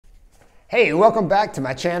Hey, welcome back to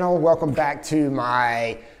my channel. Welcome back to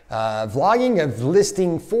my vlogging of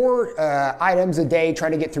listing 4 items a day,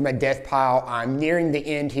 trying to get through my death pile. I'm nearing the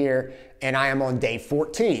end here and I am on day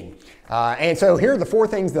 14. And so here are the 4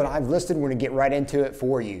 things that I've listed. We're gonna get right into it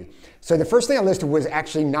for you. So the first thing I listed was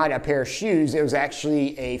actually not a pair of shoes. It was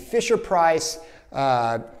actually a Fisher-Price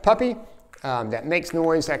puppy that makes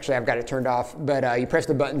noise. Actually, I've got it turned off, but you press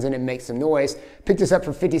the buttons and it makes some noise. Picked this up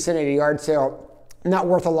for 50 cents at a yard sale. Not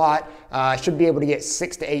worth a lot. Should be able to get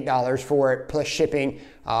 $6 to $8 for it plus shipping,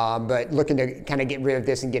 but looking to kind of get rid of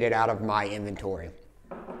this and get it out of my inventory.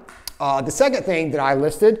 The second thing that I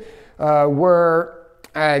listed were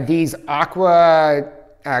these Aqua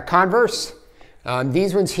Converse.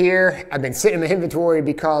 These ones here, I've been sitting in my inventory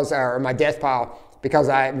because, or my death pile, because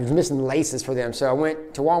I was missing laces for them. So I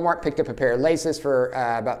went to Walmart, picked up a pair of laces for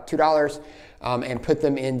about $2 and put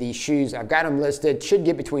them in these shoes. I've got them listed, should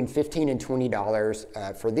get between $15 and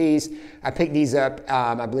 $20 for these. I picked these up,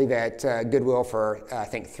 I believe at Goodwill for I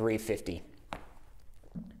think $3.50.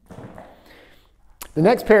 The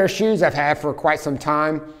next pair of shoes I've had for quite some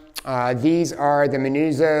time. These are the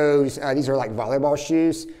Manuzos, these are like volleyball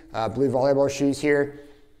shoes, blue volleyball shoes here.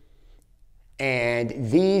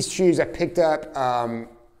 And these shoes I picked up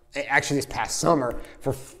actually this past summer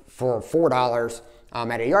for $4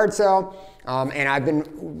 at a yard sale. And I've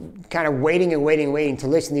been kind of waiting to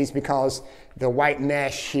list these because the white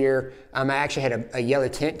mesh here, I actually had a yellow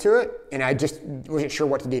tint to it and I just wasn't sure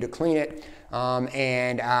what to do to clean it.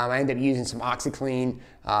 I ended up using some OxyClean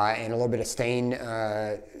and a little bit of stain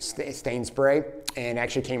spray, and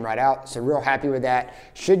actually came right out. So real happy with that.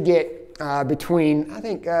 Should get between, I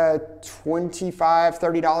think, $25,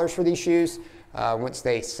 $30 for these shoes once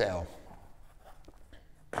they sell.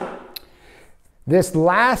 This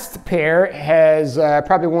last pair has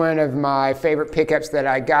probably one of my favorite pickups that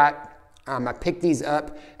I got. I picked these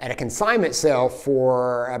up at a consignment sale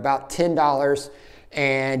for about $10.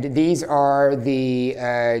 And these are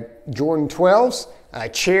the Jordan 12s,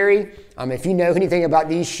 cherry. If you know anything about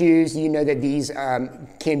these shoes, you know that these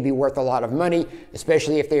can be worth a lot of money,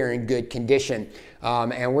 especially if they are in good condition.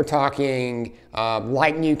 And we're talking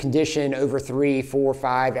like new condition, over $300, $400,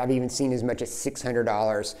 $500. I've even seen as much as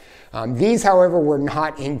 $600. These, however, were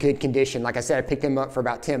not in good condition. Like I said, I picked them up for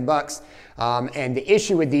about 10 bucks. And the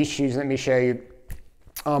issue with these shoes, let me show you,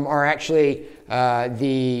 are actually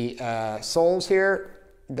the soles here.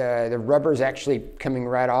 The rubber is actually coming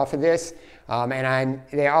right off of this.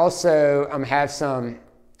 They also have some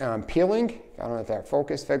peeling. I don't know if that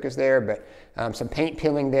focus there, but some paint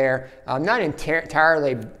peeling there. Not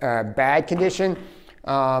entirely bad condition,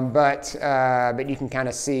 but you can kind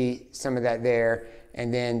of see some of that there.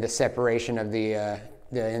 And then the separation of the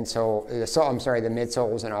insole, the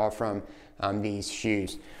midsoles and all from these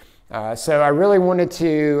shoes. So I really wanted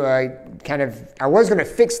to I was going to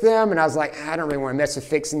fix them, and I was like, I don't really want to mess with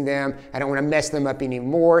fixing them. I don't want to mess them up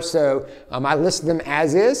anymore. So I listed them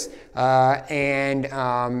as is,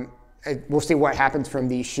 and we'll see what happens from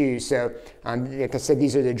these shoes. So like I said,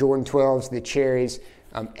 these are the Jordan 12s, the cherries.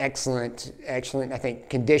 Excellent, I think,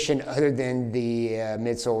 condition other than the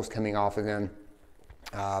midsoles coming off of them.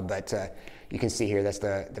 But you can see here, that's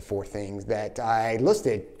the 4 things that I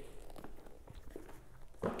listed.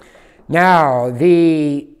 Now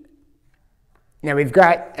we've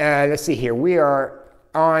got, let's see here, we are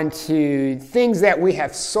on to things that we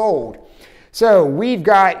have sold. So we've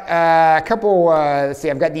got a couple, let's see,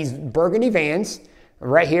 I've got these burgundy Vans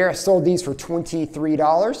right here. I sold these for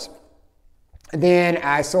 $23. Then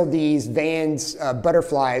I sold these Vans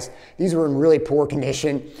butterflies. These were in really poor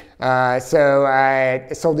condition. So I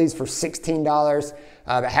sold these for $16,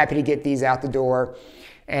 but happy to get these out the door.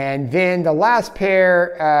 And then the last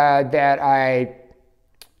pair that I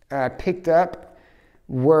picked up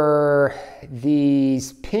were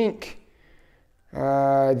these pink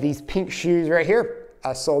shoes right here.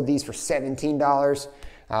 I sold these for $17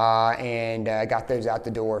 and got those out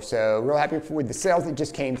the door. So real happy with the sales that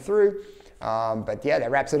just came through. But yeah,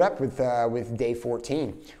 that wraps it up with day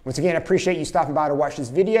 14. Once again, I appreciate you stopping by to watch this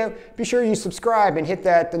video. Be sure you subscribe and hit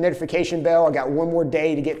the notification bell. I got one more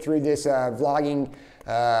day to get through this vlog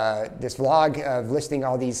of listing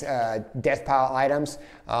all these death pile items.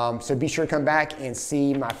 So be sure to come back and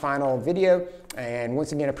see my final video. And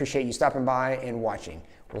once again, I appreciate you stopping by and watching.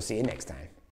 We'll see you next time.